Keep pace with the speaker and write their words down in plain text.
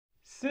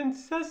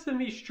Since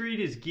Sesame Street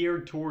is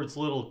geared towards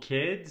little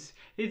kids,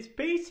 it's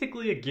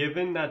basically a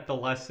given that the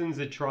lessons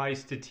it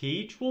tries to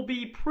teach will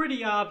be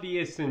pretty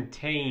obvious and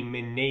tame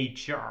in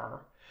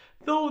nature.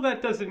 Though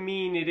that doesn't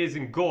mean it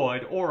isn't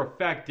good or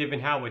effective in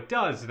how it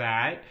does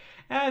that,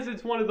 as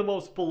it's one of the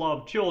most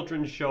beloved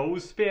children's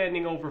shows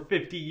spanning over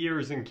 50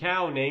 years and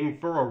counting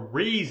for a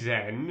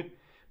reason.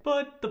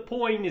 But the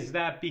point is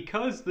that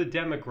because the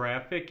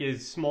demographic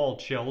is small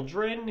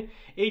children,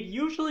 it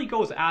usually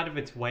goes out of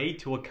its way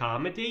to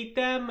accommodate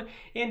them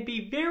and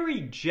be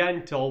very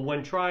gentle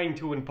when trying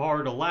to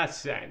impart a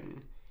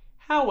lesson.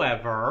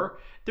 However,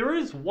 there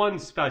is one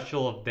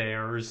special of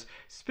theirs,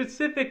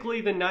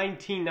 specifically the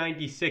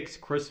 1996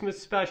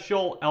 Christmas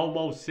special,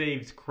 Elmo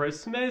Saves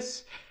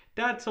Christmas,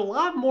 that's a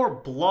lot more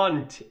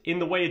blunt in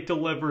the way it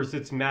delivers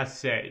its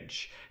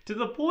message, to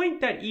the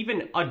point that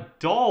even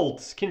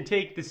adults can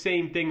take the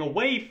same thing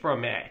away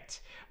from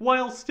it,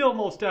 while still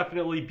most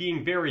definitely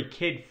being very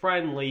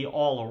kid-friendly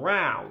all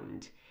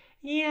around.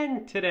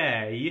 And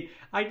today,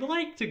 I'd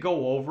like to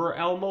go over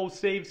Elmo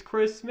Saves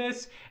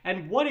Christmas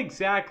and what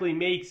exactly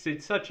makes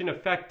it such an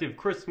effective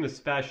Christmas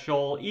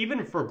special,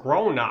 even for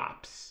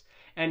grown-ups.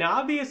 And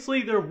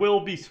obviously there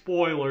will be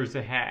spoilers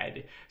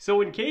ahead, so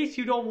in case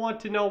you don't want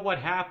to know what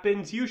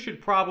happens, you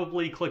should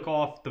probably click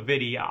off the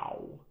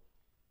video.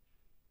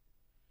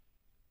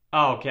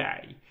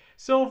 Okay,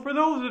 so for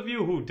those of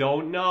you who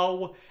don't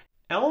know,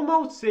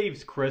 Elmo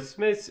Saves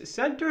Christmas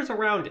centers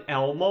around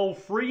Elmo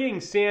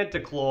freeing Santa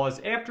Claus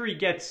after he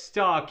gets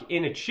stuck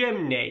in a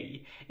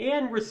chimney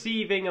and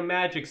receiving a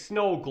magic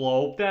snow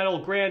globe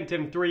that'll grant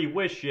him 3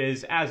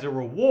 wishes as a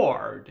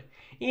reward.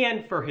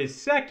 And for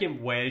his second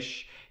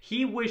wish,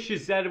 he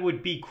wishes that it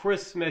would be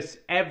Christmas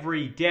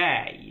every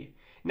day.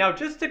 Now,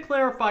 just to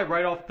clarify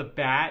right off the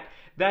bat,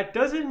 that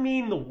doesn't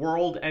mean the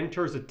world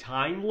enters a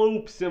time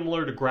loop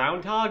similar to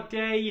Groundhog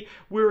Day,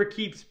 where it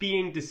keeps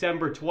being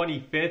December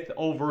 25th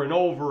over and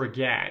over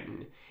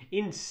again.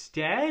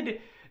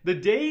 Instead, the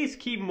days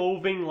keep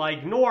moving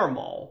like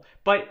normal,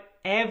 but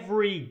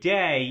every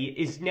day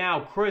is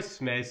now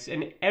Christmas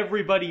and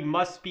everybody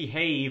must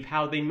behave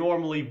how they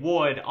normally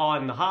would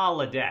on the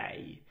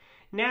holiday.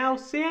 Now,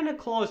 Santa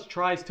Claus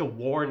tries to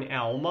warn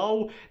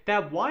Elmo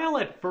that while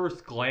at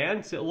first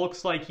glance it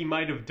looks like he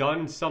might have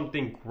done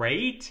something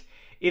great,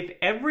 if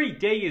every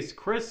day is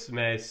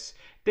Christmas,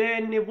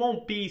 then it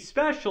won't be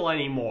special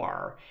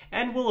anymore,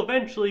 and will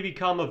eventually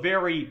become a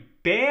very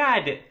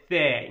bad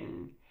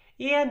thing.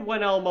 And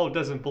when Elmo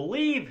doesn't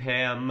believe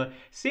him,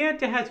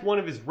 Santa has one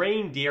of his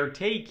reindeer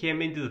take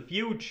him into the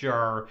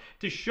future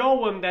to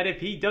show him that if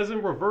he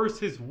doesn't reverse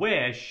his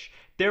wish,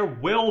 there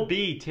will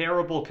be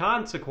terrible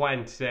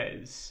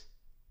consequences.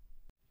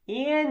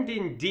 And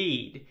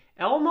indeed,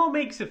 Elmo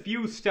makes a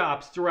few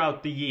stops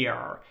throughout the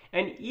year,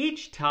 and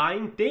each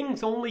time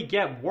things only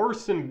get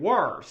worse and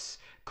worse,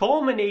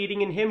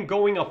 culminating in him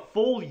going a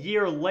full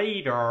year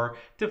later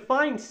to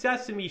find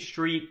Sesame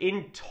Street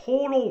in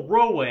total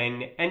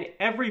ruin and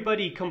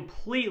everybody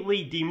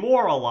completely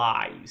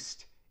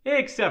demoralized.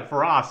 Except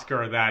for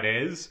Oscar, that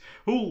is,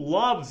 who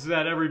loves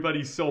that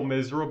everybody's so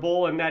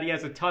miserable and that he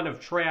has a ton of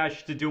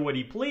trash to do what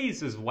he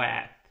pleases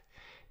with.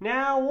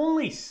 Now,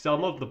 only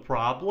some of the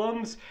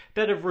problems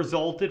that have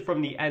resulted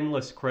from the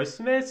endless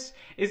Christmas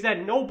is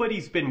that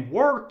nobody's been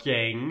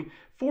working,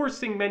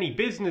 forcing many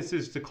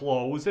businesses to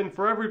close and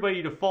for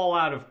everybody to fall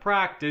out of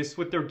practice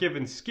with their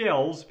given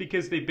skills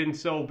because they've been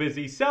so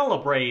busy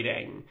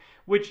celebrating.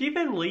 Which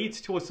even leads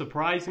to a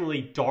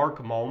surprisingly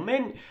dark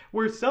moment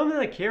where some of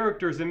the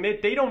characters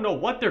admit they don't know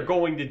what they're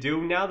going to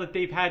do now that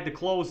they've had to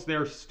close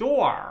their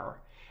store.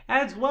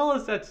 As well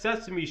as that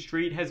Sesame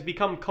Street has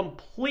become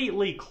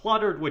completely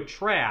cluttered with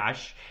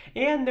trash,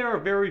 and there are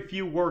very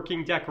few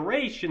working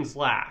decorations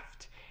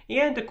left.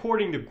 And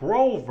according to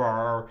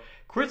Grover,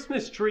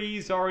 Christmas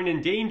trees are an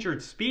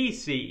endangered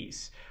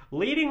species,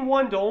 leading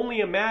one to only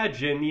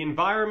imagine the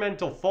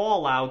environmental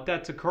fallout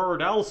that's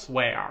occurred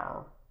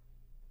elsewhere.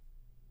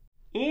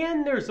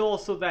 And there's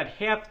also that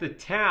half the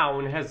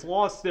town has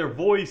lost their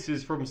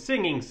voices from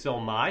singing so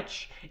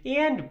much,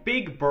 and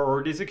Big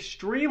Bird is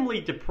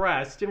extremely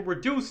depressed and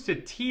reduced to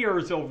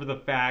tears over the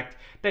fact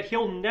that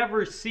he'll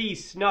never see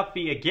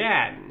Snuffy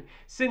again,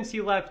 since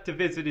he left to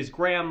visit his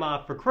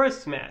grandma for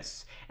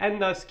Christmas, and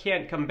thus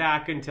can't come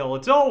back until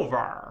it's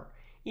over.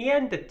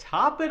 And to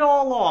top it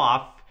all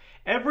off,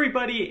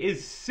 everybody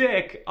is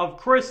sick of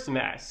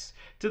Christmas,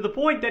 to the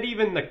point that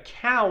even the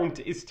Count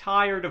is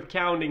tired of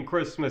counting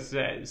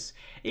Christmases,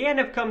 and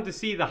have come to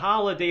see the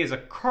holiday as a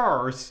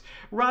curse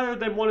rather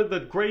than one of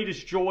the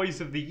greatest joys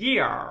of the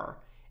year.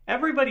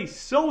 Everybody's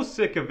so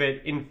sick of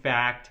it, in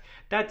fact,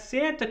 that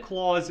Santa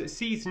Claus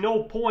sees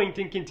no point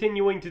in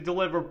continuing to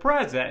deliver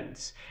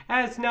presents,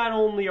 as not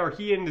only are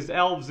he and his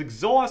elves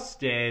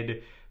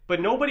exhausted, but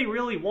nobody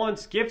really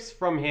wants gifts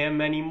from him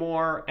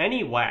anymore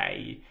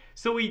anyway,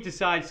 so he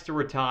decides to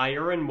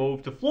retire and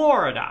move to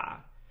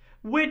Florida.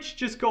 Which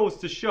just goes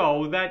to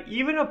show that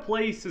even a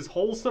place as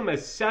wholesome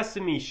as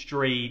Sesame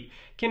Street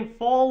can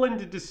fall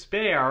into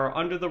despair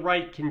under the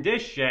right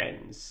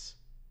conditions.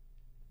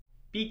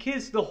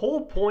 Because the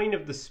whole point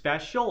of the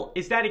special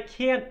is that it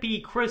can't be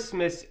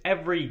Christmas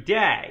every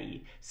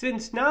day,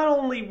 since not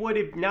only would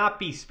it not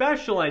be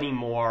special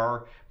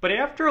anymore, but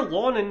after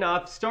long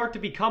enough start to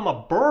become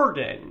a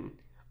burden.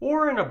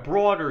 Or in a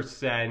broader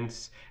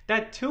sense,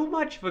 that too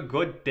much of a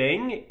good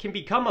thing can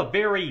become a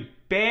very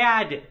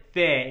bad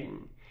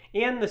thing.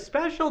 And the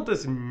special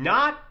does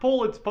not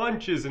pull its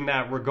punches in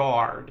that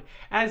regard,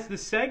 as the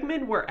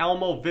segment where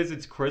Elmo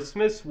visits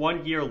Christmas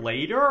 1 year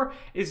later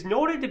is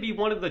noted to be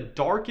one of the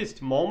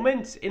darkest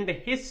moments in the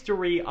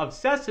history of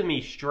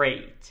Sesame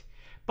Street.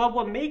 But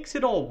what makes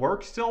it all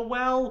work so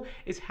well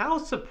is how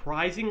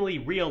surprisingly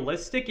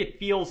realistic it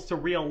feels to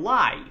real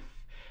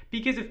life.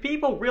 Because if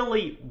people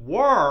really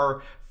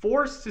were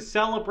forced to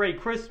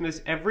celebrate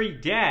Christmas every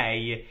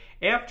day,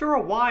 after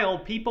a while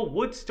people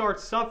would start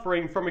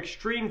suffering from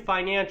extreme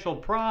financial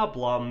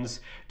problems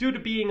due to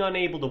being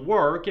unable to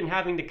work and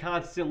having to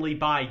constantly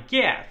buy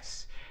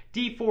gifts.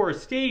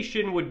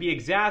 Deforestation would be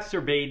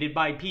exacerbated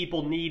by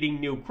people needing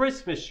new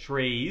Christmas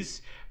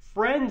trees.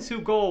 Friends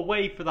who go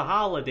away for the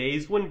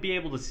holidays wouldn't be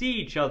able to see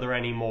each other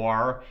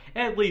anymore,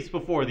 at least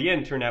before the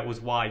internet was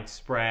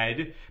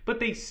widespread, but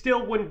they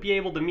still wouldn't be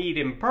able to meet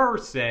in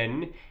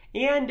person,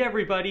 and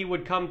everybody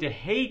would come to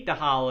hate the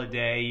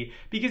holiday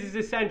because it's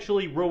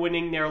essentially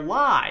ruining their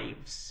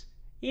lives.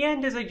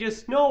 And as I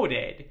just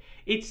noted,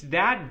 it's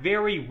that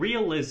very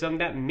realism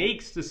that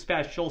makes the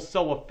special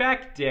so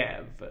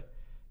effective.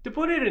 To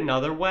put it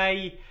another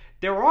way,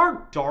 there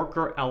are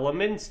darker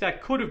elements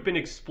that could have been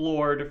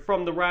explored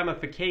from the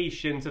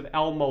ramifications of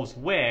Elmo's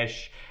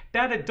wish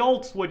that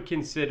adults would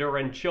consider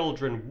and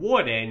children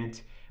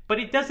wouldn't, but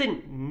it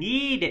doesn't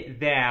need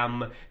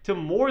them to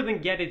more than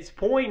get its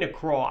point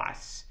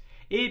across.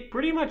 It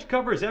pretty much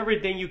covers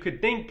everything you could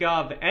think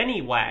of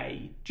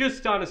anyway,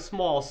 just on a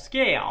small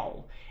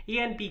scale,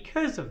 and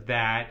because of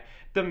that,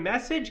 the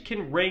message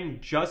can ring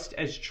just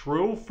as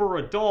true for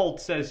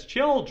adults as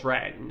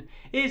children,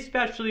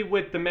 especially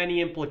with the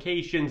many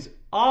implications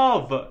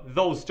of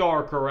those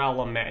darker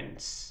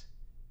elements.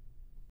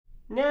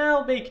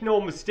 Now, make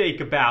no mistake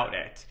about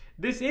it,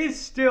 this is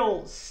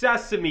still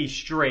Sesame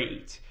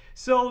Street,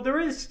 so there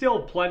is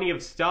still plenty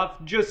of stuff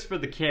just for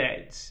the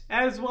kids,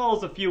 as well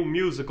as a few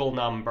musical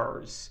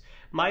numbers.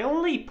 My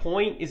only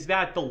point is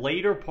that the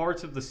later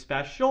parts of the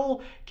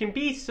special can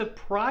be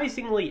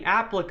surprisingly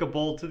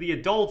applicable to the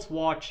adults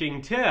watching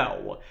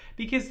too,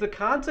 because the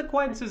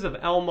consequences of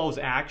Elmo's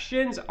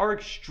actions are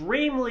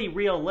extremely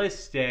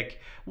realistic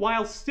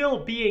while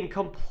still being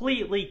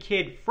completely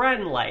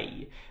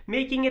kid-friendly,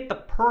 making it the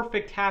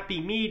perfect happy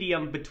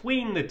medium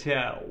between the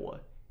two.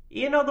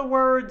 In other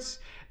words,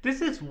 this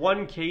is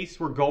one case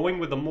where going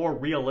with a more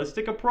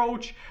realistic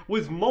approach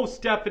was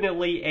most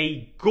definitely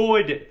a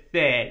good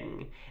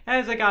thing,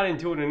 as I got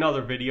into in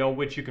another video,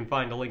 which you can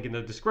find a link in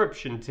the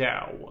description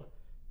too.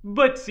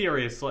 But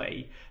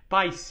seriously,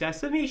 by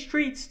Sesame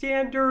Street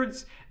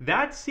standards,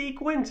 that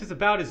sequence is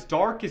about as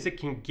dark as it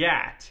can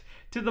get,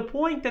 to the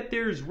point that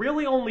there's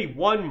really only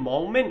one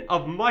moment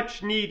of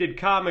much needed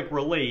comic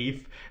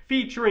relief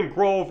featuring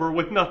Grover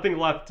with nothing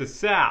left to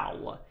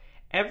sell.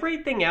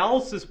 Everything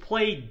else is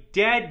played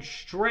dead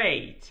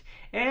straight,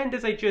 and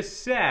as I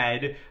just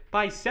said,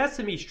 by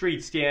Sesame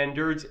Street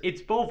standards,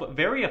 it's both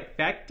very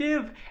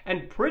effective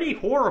and pretty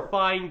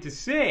horrifying to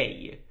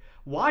see.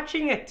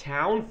 Watching a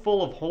town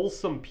full of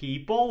wholesome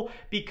people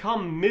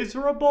become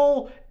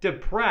miserable,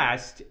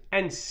 depressed,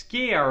 and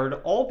scared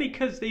all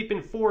because they've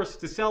been forced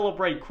to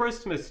celebrate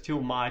Christmas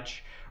too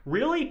much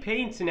really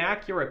paints an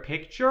accurate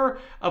picture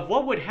of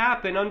what would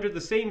happen under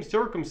the same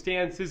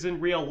circumstances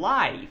in real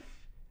life.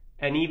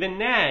 And even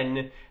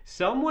then,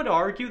 some would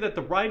argue that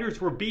the writers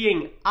were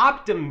being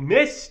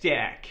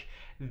optimistic.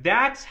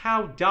 That's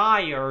how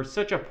dire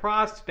such a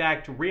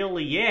prospect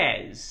really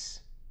is.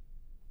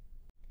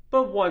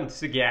 But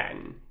once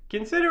again,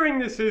 considering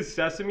this is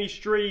Sesame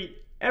Street,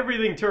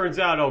 everything turns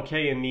out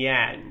okay in the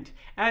end,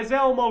 as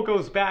Elmo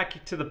goes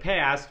back to the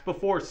past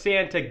before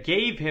Santa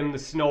gave him the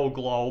snow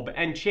globe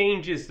and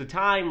changes the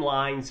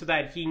timeline so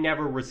that he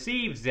never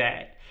receives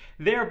it,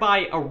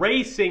 thereby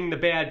erasing the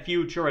bad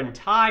future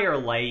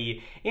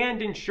entirely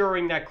and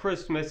ensuring that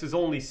Christmas is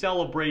only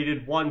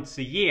celebrated once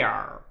a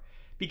year.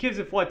 Because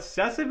if what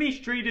Sesame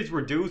Street is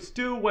reduced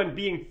to when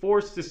being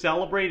forced to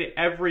celebrate it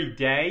every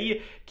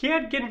day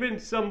can't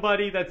convince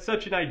somebody that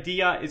such an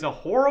idea is a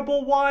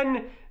horrible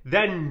one,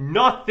 then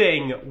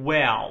nothing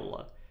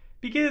will.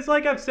 Because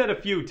like I've said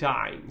a few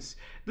times,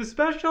 the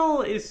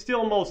special is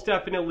still most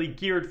definitely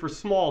geared for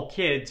small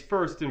kids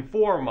first and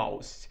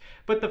foremost,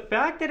 but the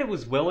fact that it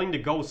was willing to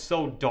go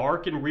so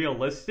dark and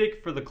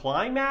realistic for the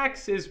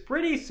climax is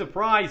pretty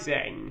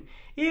surprising,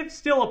 if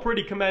still a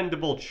pretty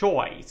commendable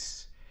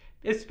choice.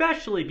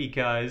 Especially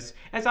because,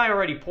 as I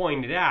already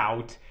pointed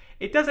out,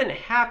 it doesn't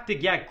have to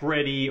get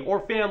gritty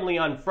or family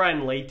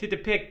unfriendly to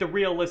depict the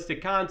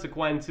realistic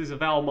consequences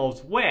of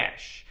Elmo's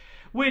wish,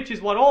 which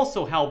is what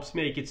also helps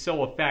make it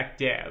so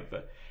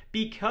effective.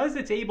 Because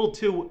it's able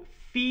to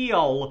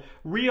feel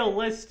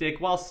realistic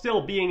while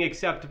still being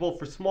acceptable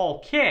for small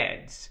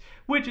kids,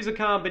 which is a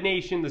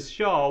combination the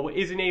show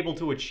isn't able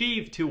to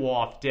achieve too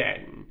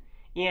often.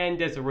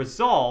 And as a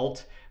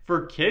result,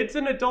 for kids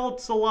and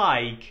adults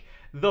alike,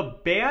 the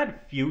bad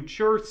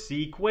future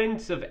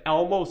sequence of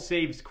Elmo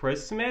Saves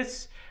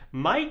Christmas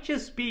might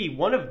just be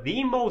one of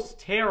the most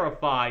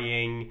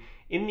terrifying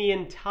in the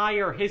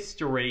entire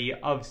history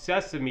of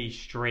Sesame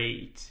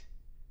Street.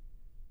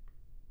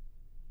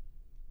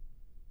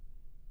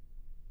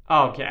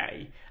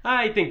 Okay,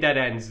 I think that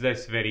ends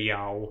this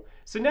video.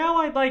 So now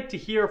I'd like to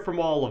hear from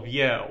all of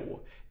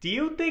you. Do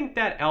you think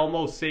that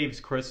Elmo Saves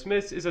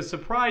Christmas is a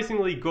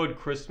surprisingly good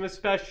Christmas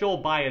special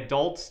by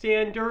adult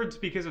standards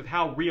because of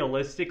how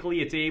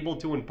realistically it's able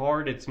to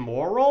impart its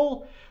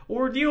moral?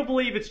 Or do you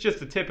believe it's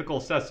just a typical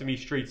Sesame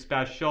Street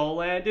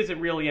special and isn't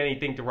really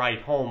anything to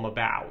write home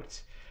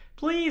about?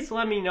 Please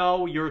let me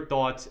know your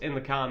thoughts in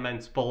the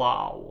comments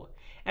below.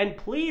 And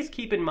please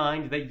keep in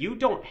mind that you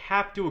don't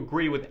have to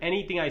agree with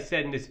anything I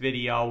said in this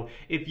video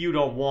if you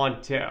don't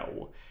want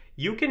to.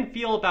 You can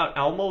feel about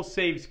Elmo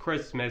Saves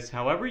Christmas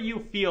however you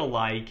feel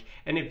like,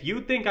 and if you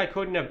think I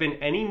couldn't have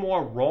been any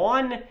more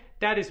wrong,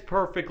 that is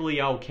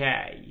perfectly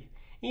okay.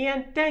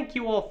 And thank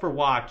you all for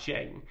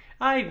watching.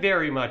 I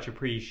very much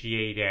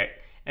appreciate it,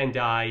 and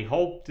I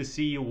hope to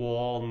see you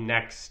all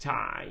next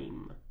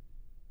time.